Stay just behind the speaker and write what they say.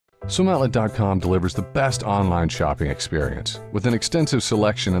SwimOutlet.com delivers the best online shopping experience. With an extensive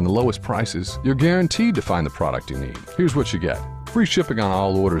selection and the lowest prices, you're guaranteed to find the product you need. Here's what you get. Free shipping on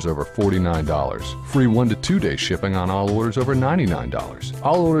all orders over $49. Free 1 to 2 day shipping on all orders over $99.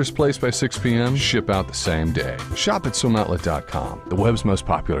 All orders placed by 6 p.m. ship out the same day. Shop at SwimOutlet.com, the web's most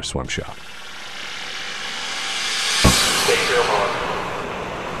popular swim shop.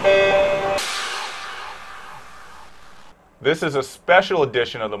 This is a special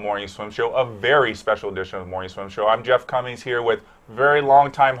edition of the Morning Swim Show, a very special edition of the Morning Swim Show. I'm Jeff Commings here with very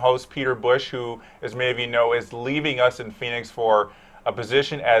long-time host Peter Busch, who, as many of you know, is leaving us in Phoenix for a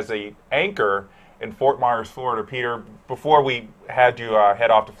position as an anchor in Fort Myers, Florida. Peter, before we had you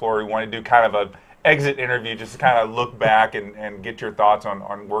head off to Florida, we wanted to do kind of an exit interview just to kind of look back and get your thoughts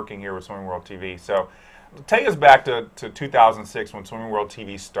on working here with Swimming World TV. So take us back to 2006 when Swimming World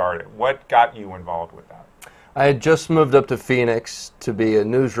TV started. What got you involved with that? I had just moved up to Phoenix to be a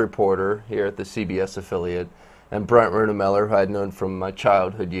news reporter here at the CBS affiliate, and Brent Runemeller, who I had known from my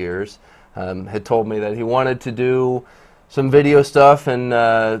childhood years, had told me that he wanted to do some video stuff and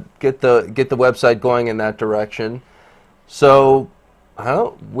get the website going in that direction. So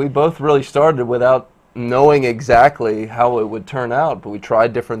we both really started without knowing exactly how it would turn out, but we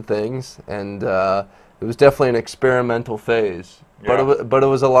tried different things, and it was definitely an experimental phase. Yeah. But it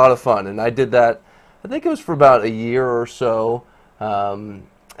was a lot of fun, and I did that. I think it was for about a year or so, and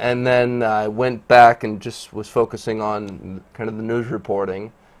then I went back and just was focusing on kind of the news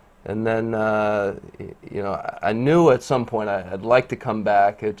reporting, and then you know, I knew at some point I'd like to come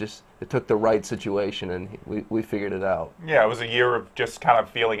back. It took the right situation, and we figured it out. Yeah, it was a year of just kind of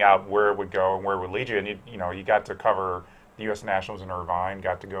feeling out where it would go and where it would lead you, and you got to cover the U.S. Nationals in Irvine.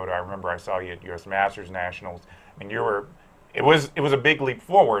 Got to go to. I remember I saw you at U.S. Masters Nationals. I mean, you were. It was a big leap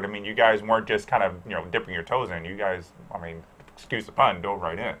forward. I mean, you guys weren't just kind of dipping your toes in. You guys, I mean, excuse the pun, dove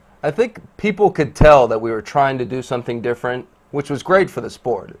right in. I think people could tell that we were trying to do something different, which was great for the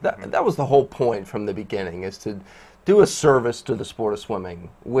sport. That was the whole point from the beginning, is to do a service to the sport of swimming,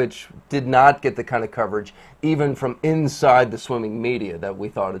 which did not get the kind of coverage even from inside the swimming media that we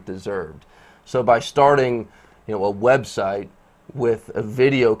thought it deserved. So by starting, a website with a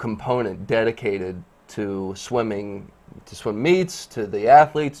video component dedicated to swimming, to swim meets, to the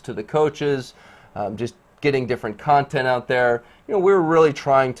athletes, to the coaches, just getting different content out there. We were really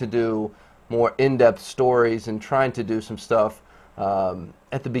trying to do more in-depth stories and trying to do some stuff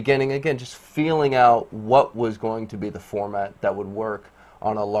at the beginning, again, just feeling out what was going to be the format that would work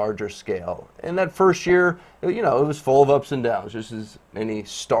on a larger scale. And that first year, it was full of ups and downs, just as any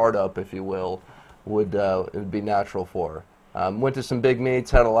startup, if you will, it would be natural for. Went to some big meets,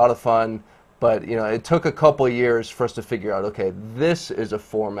 had a lot of fun. But it took a couple of years for us to figure out, okay, this is a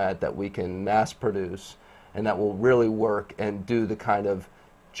format that we can mass produce and that will really work and do the kind of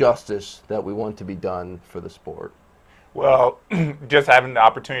justice that we want to be done for the sport. Well, just having the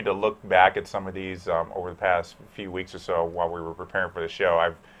opportunity to look back at some of these over the past few weeks or so while we were preparing for the show,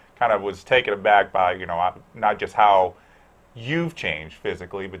 I've kind of was taken aback by, not just how you've changed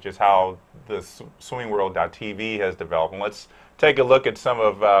physically, but just how the swimmingworld.tv has developed. And let's take a look at some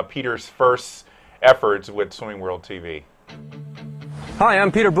of Peter's first efforts with Swimming World TV. Hi,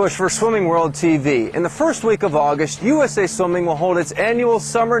 I'm Peter Busch for Swimming World TV. In the first week of August, USA Swimming will hold its annual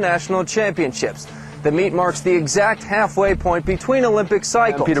Summer National Championships. The meet marks the exact halfway point between Olympic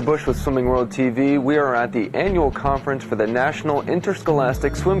cycles. I'm Peter Busch with Swimming World TV. We are at the annual conference for the National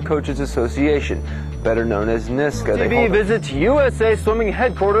Interscholastic Swim Coaches Association, better known as NISCA. TV visits USA Swimming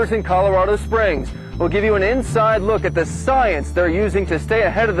headquarters in Colorado Springs. We'll give you an inside look at the science they're using to stay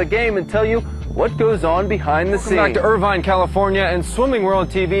ahead of the game and tell you what goes on behind the scenes. Welcome back to Irvine, California, and Swimming World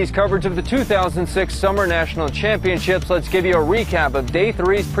TV's coverage of the 2006 Summer National Championships. Let's give you a recap of Day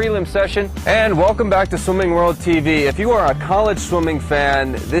 3's prelim session. And welcome back to Swimming World TV. If you are a college swimming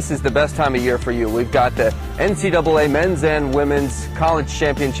fan, this is the best time of year for you. We've got the NCAA men's and women's college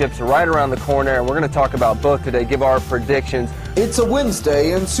championships right around the corner, and we're going to talk about both today, give our predictions. It's a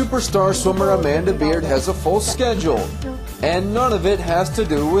Wednesday, and superstar swimmer Amanda Beard has a full schedule, and none of it has to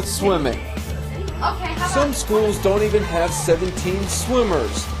do with swimming. Some schools don't even have 17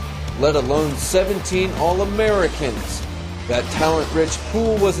 swimmers, let alone 17 All-Americans. That talent-rich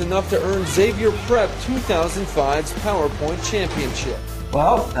pool was enough to earn Xavier Prep 2005's PowerPoint Championship.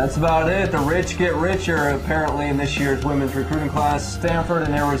 Well, that's about it. The rich get richer, apparently, in this year's women's recruiting class. Stanford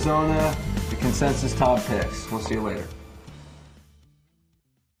and Arizona, the consensus top picks. We'll see you later.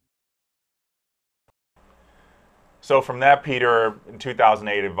 So from that, Peter, in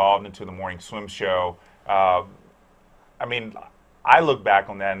 2008, evolved into the Morning Swim Show. I mean, I look back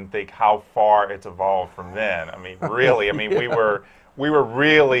on that and think how far it's evolved from then. I mean, really, I mean, we we were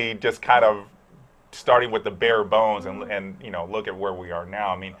really just kind of starting with the bare bones, and you know, look at where we are now.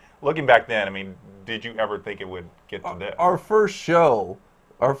 I mean, looking back then, I mean, did you ever think it would get to this? Our first show,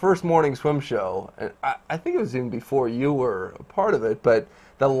 our first morning swim show, and I think it was even before you were a part of it, but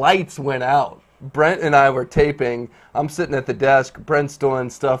the lights went out. Brent and I were taping. I'm sitting at the desk. Brent's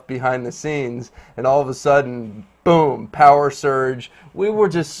doing stuff behind the scenes, and all of a sudden, boom, power surge. We were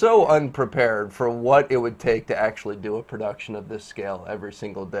just so unprepared for what it would take to actually do a production of this scale every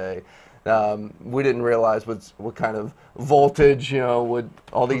single day. We didn't realize what kind of voltage, you know, would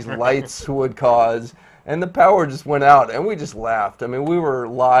all these lights would cause. And the power just went out, and we just laughed. I mean, we were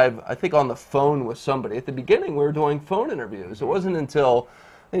live, I think, on the phone with somebody. At the beginning, we were doing phone interviews. It wasn't until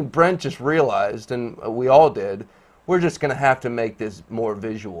I think Brent just realized, and we all did, we're just going to have to make this more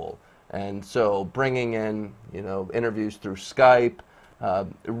visual. And so bringing in, you know, interviews through Skype, it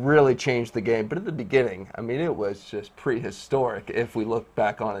really changed the game. But at the beginning, I mean, it was just prehistoric if we look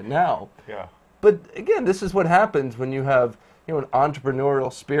back on it now. Yeah. But again, this is what happens when you have, you know, an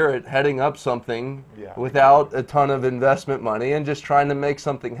entrepreneurial spirit heading up something without a ton of investment money and just trying to make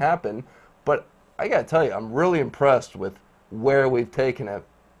something happen. But I got to tell you, I'm really impressed with where we've taken it,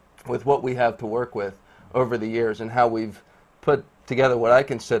 with what we have to work with over the years, and how we've put together what I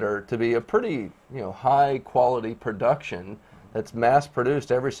consider to be a pretty, you know, high quality production that's mass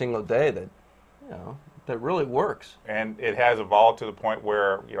produced every single day that, you know, that really works. And it has evolved to the point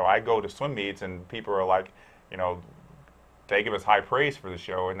where, you know, I go to swim meets and people are like, you know, they give us high praise for the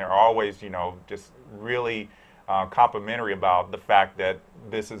show, and they're always, you know, just really complimentary about the fact that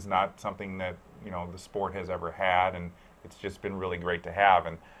this is not something that, you know, the sport has ever had, and it's just been really great to have.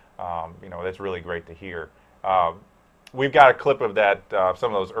 And you know, that's really great to hear. We've got a clip of that,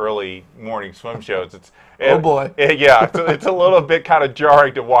 some of those early morning swim shows. Oh boy. Yeah, it's a little bit kind of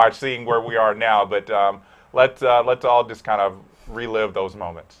jarring to watch, seeing where we are now. But let's all just kind of relive those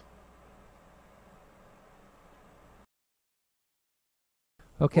moments.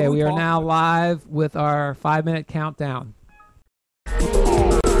 Okay, we are now live with our 5-minute countdown.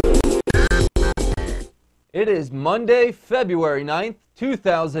 It is Monday, February 9th,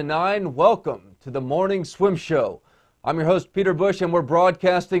 2009. Welcome to the Morning Swim Show. I'm your host, Peter Busch, and we're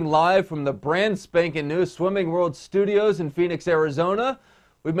broadcasting live from the brand spanking new Swimming World Studios in Phoenix, Arizona.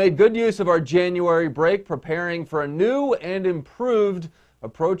 We've made good use of our January break, preparing for a new and improved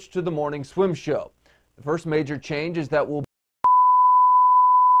approach to the Morning Swim Show. The first major change is that we'll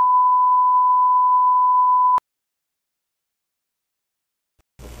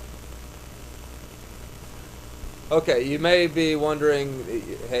Okay, you may be wondering,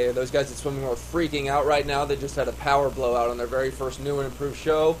 hey, are those guys at Swimming World freaking out right now? They just had a power blowout on their very first new and improved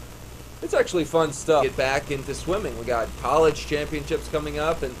show. It's actually fun stuff. Get back into swimming. We got college championships coming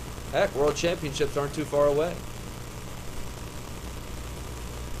up, and heck, world championships aren't too far away.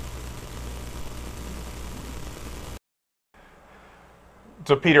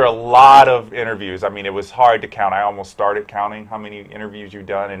 So, Peter, a lot of interviews. I mean, it was hard to count. I almost started counting how many interviews you've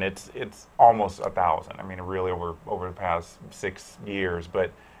done, and it's almost 1,000. I mean, really over the past 6 years.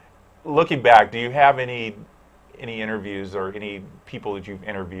 But looking back, do you have any interviews or any people that you've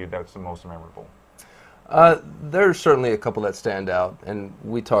interviewed that's the most memorable? There's certainly a couple that stand out, and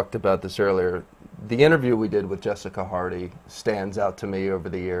we talked about this earlier. The interview we did with Jessica Hardy stands out to me over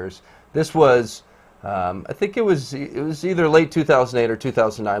the years. This was, I think it was either late 2008 or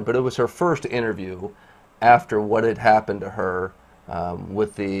 2009, but it was her first interview after what had happened to her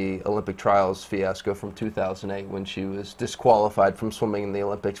with the Olympic trials fiasco from 2008, when she was disqualified from swimming in the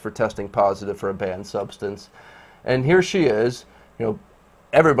Olympics for testing positive for a banned substance. And here she is, you know,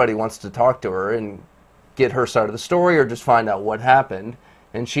 everybody wants to talk to her and get her side of the story or just find out what happened.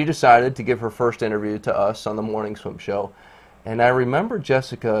 And she decided to give her first interview to us on the Morning Swim Show. And I remember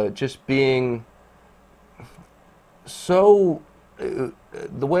Jessica just being so,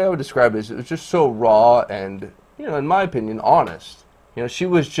 the way I would describe it was just so raw and, you know, in my opinion, honest. You know, she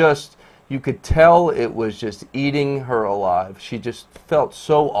was just, you could tell it was just eating her alive. She just felt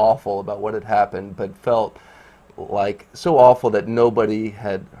so awful about what had happened, but felt like so awful that nobody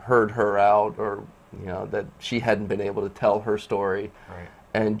had heard her out, or, you know, that she hadn't been able to tell her story. Right.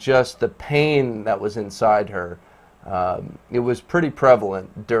 And just the pain that was inside her, it was pretty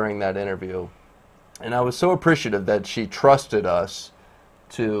prevalent during that interview. And I was so appreciative that she trusted us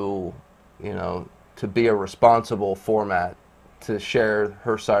to, you know, to be a responsible format, to share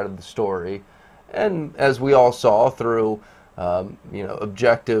her side of the story. And as we all saw through, you know,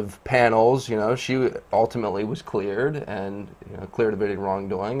 objective panels, you know, she ultimately was cleared and, you know, cleared of any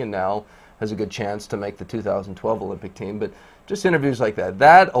wrongdoing, and now has a good chance to make the 2012 Olympic team. But just interviews like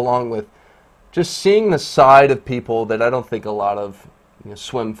that, along with just seeing the side of people that I don't think a lot of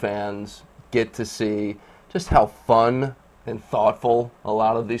swim fans get to see, just how fun and thoughtful a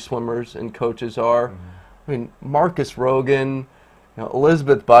lot of these swimmers and coaches are. I mean, Markus Rogan,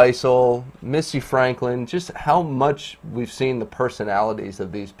 Elizabeth Beisel, Missy Franklin, just how much we've seen the personalities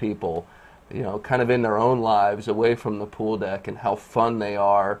of these people, kind of in their own lives away from the pool deck, and how fun they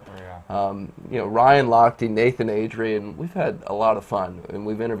are. Ryan Lochte, Nathan Adrian, we've had a lot of fun, and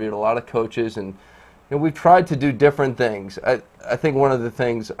we've interviewed a lot of coaches, and we've tried to do different things. I think one of the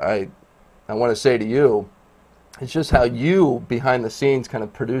things I want to say to you is just how you, behind the scenes, kind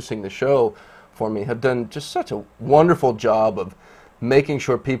of producing the show for me, have done just such a wonderful job of making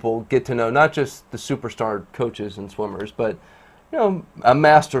sure people get to know not just the superstar coaches and swimmers, but a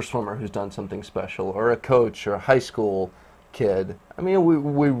master swimmer who's done something special, or a coach, or a high school kid. I mean,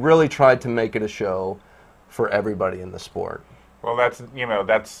 we really tried to make it a show for everybody in the sport. Well,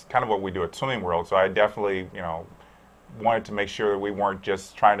 that's kind of what we do at Swimming World. So I definitely wanted to make sure that we weren't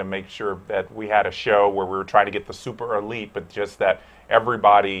just trying to make sure that we had a show where we were trying to get the super elite, but just that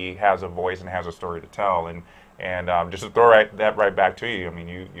everybody has a voice and has a story to tell. And just to throw that right back to you, I mean,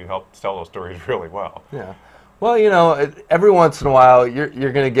 you helped tell those stories really well. Yeah. Well, every once in a while, you're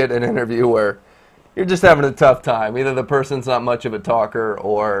going to get an interview where you're just having a tough time. Either the person's not much of a talker,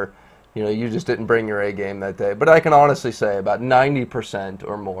 or you just didn't bring your A game that day. But I can honestly say about 90%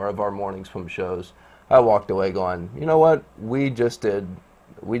 or more of our morning swim shows, I walked away going, you know what, we just did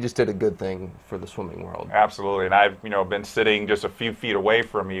a good thing for the swimming world. Absolutely, and I've been sitting just a few feet away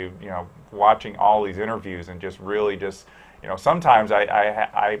from you, watching all these interviews, and just really sometimes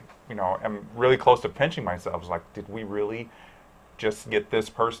I am really close to pinching myself. It's like, did we really just get this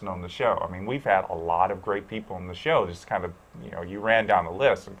person on the show? I mean, we've had a lot of great people on the show. Just kind of, you ran down the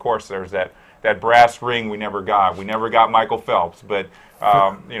list. Of course, there's that brass ring we never got. We never got Michael Phelps, but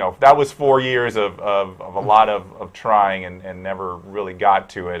that was 4 years of a lot of trying and never really got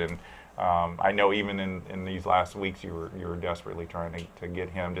to it. And I know even in these last weeks you were desperately trying to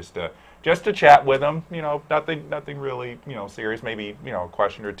get him just to chat with him. Nothing really serious. Maybe a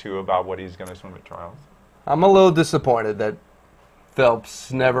question or two about what he's going to swim at trials. I'm a little disappointed that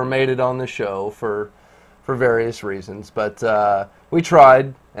Phelps never made it on the show for various reasons, but we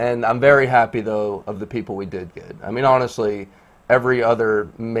tried, and I'm very happy though of the people we did get. I mean, honestly, every other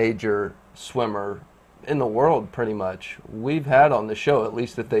major swimmer in the world, pretty much, we've had on the show, at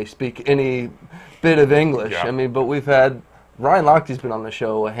least if they speak any bit of English. Yeah. I mean, but we've had Ryan Lochte's been on the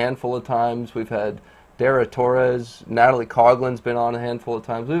show a handful of times. We've had Dara Torres, Natalie Coughlin's been on a handful of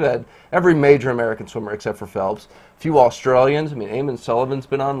times. We've had every major American swimmer except for Phelps. A few Australians. I mean, Eamon Sullivan's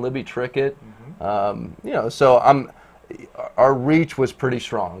been on, Libby Trickett. So our reach was pretty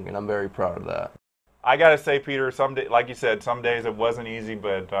strong, and I'm very proud of that. I gotta say, Peter, like you said, some days it wasn't easy,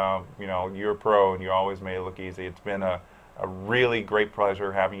 but you're a pro and you always made it look easy. It's been a really great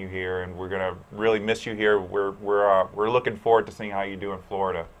pleasure having you here, and we're gonna really miss you here. We're looking forward to seeing how you do in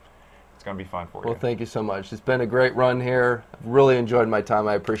Florida. It's gonna be fun for you. Well, thank you so much. It's been a great run here. I've really enjoyed my time.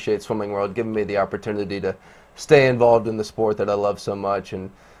 I appreciate Swimming World giving me the opportunity to stay involved in the sport that I love so much,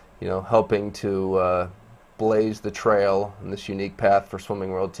 and helping to blaze the trail in this unique path for Swimming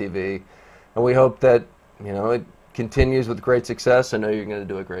World TV. And we hope that it continues with great success. I know you're going to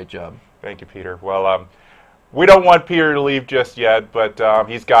do a great job. Thank you, Peter. Well, we don't want Peter to leave just yet, but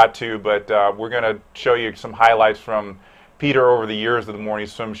he's got to. But we're going to show you some highlights from Peter over the years of the Morning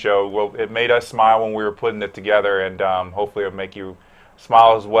Swim Show. Well, it made us smile when we were putting it together, and hopefully it'll make you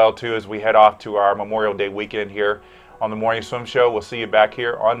smile as well too as we head off to our Memorial Day weekend here on the Morning Swim Show. We'll see you back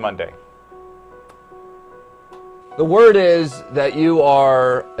here on Monday. The word is that you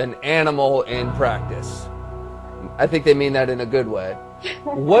are an animal in practice. I think they mean that in a good way.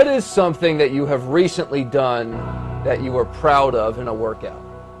 What is something that you have recently done that you are proud of in a workout?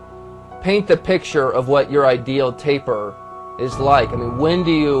 Paint the picture of what your ideal taper is like. I mean, when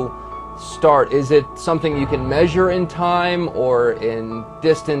do you start? Is it something you can measure in time or in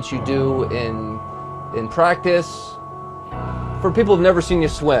distance you do in practice? For people who've never seen you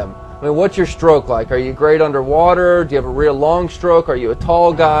swim, I mean, what's your stroke like? Are you great underwater? Do you have a real long stroke? Are you a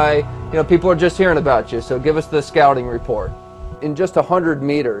tall guy? People are just hearing about you, so give us the scouting report. In just 100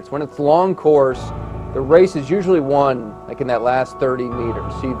 meters, when it's long course, the race is usually won like in that last 30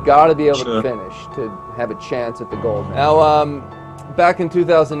 meters. So you've got to be able to finish to have a chance at the gold medal. Now, back in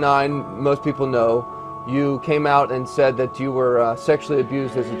 2009, most people know, you came out and said that you were sexually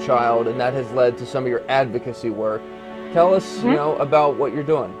abused as a child, and that has led to some of your advocacy work. Tell us, about what you're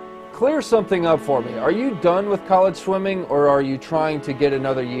doing. Clear something up for me. Are you done with college swimming, or are you trying to get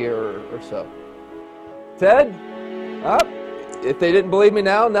another year or so? Ted? Up? If they didn't believe me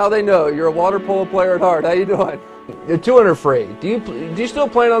now they know. You're a water polo player at heart. How you doing? You're 200 free. Do you still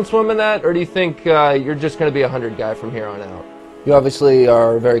plan on swimming that, or do you think you're just going to be a 100 guy from here on out? You obviously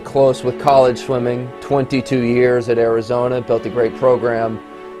are very close with college swimming. 22 years at Arizona, built a great program.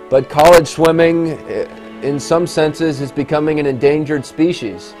 But college swimming, in some senses, is becoming an endangered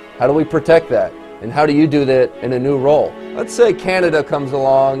species. How do we protect that? And how do you do that in a new role? Let's say Canada comes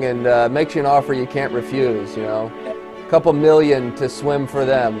along and makes you an offer you can't refuse, you know. A couple million to swim for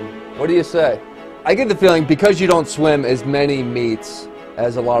them. What do you say? I get the feeling because you don't swim as many meets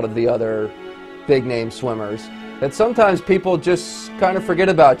as a lot of the other big-name swimmers, that sometimes people just kind of forget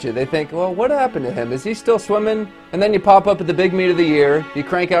about you. They think, well, what happened to him? Is he still swimming? And then you pop up at the big meet of the year, you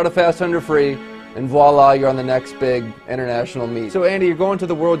crank out a fast 100 free, and voila, you're on the next big international meet. So Andy, you're going to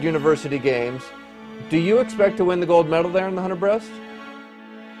the World University Games. Do you expect to win the gold medal there in the 100 breast?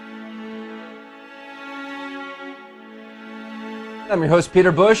 I'm your host,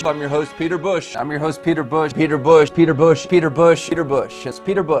 Peter Busch. I'm your host, Peter Busch. I'm your host, Peter Busch. Peter Busch. Peter Busch. Peter Busch. Peter Busch. It's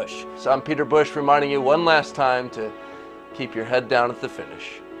Peter Busch. So I'm Peter Busch reminding you one last time to keep your head down at the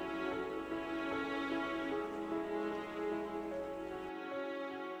finish.